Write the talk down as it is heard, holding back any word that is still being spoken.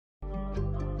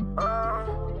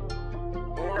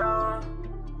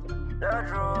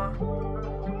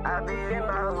I be in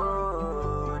my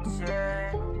hood,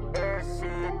 yeah.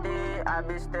 SCD, I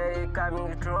be steady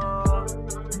coming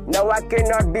through. No, I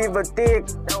cannot be the tick.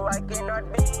 No, I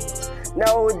cannot be.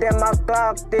 No, then my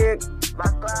clock tick. My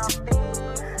clock tick.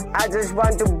 I just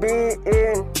want to be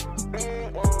in.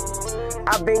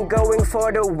 I've been going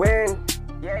for the win.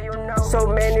 Yeah, you know. So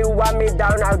many want me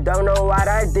down, I don't know what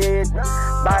I did,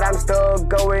 but I'm still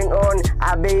going on.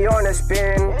 I be on a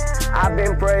spin. I've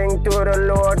been praying to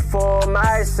the Lord for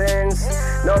my sins.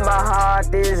 No, my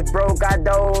heart is broke, I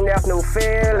don't have no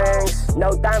feelings. No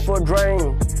time for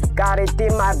drain, got it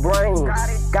in my brain.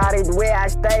 Got it where I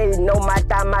stay, no, my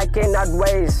time I cannot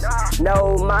waste.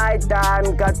 No, my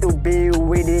time got to be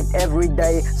with it every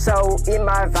day. So in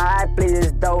my vibe,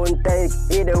 please don't take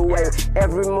it away.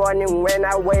 Every morning when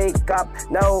I wake up,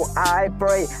 no, I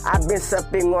pray. I've been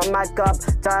sipping on my cup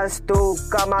just to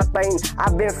calm my pain.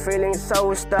 I've been feeling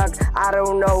so stuck, I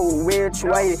don't know which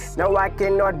way. No, I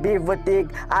cannot be the tick,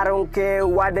 I don't care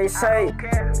what they say.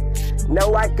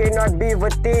 No, I cannot be the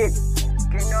tick.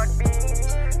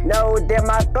 No, they're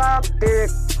my clock tick.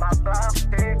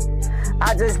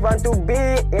 I just want to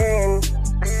be in.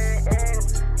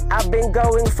 I've been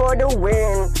going for the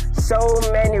win. So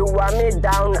many want me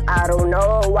down, I don't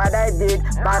know what I did,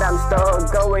 but I'm still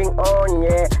going on,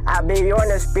 yeah. I be on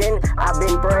a spin, I've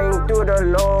been praying to the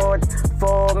Lord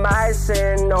for my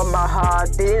sin. No, my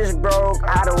heart is broke,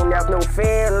 I don't have no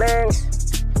feelings.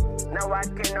 No, I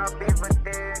cannot be the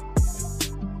tick.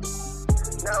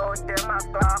 No, they're my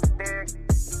clock tick.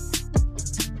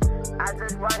 I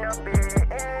just wanna be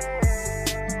in.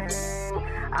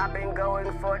 I've been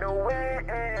going for the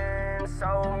win.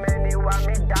 So many want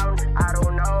me down, I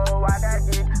don't know what I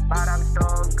did, but I'm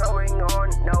still going on.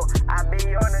 No, I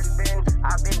be on a spin,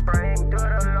 I've been praying to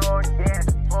the Lord.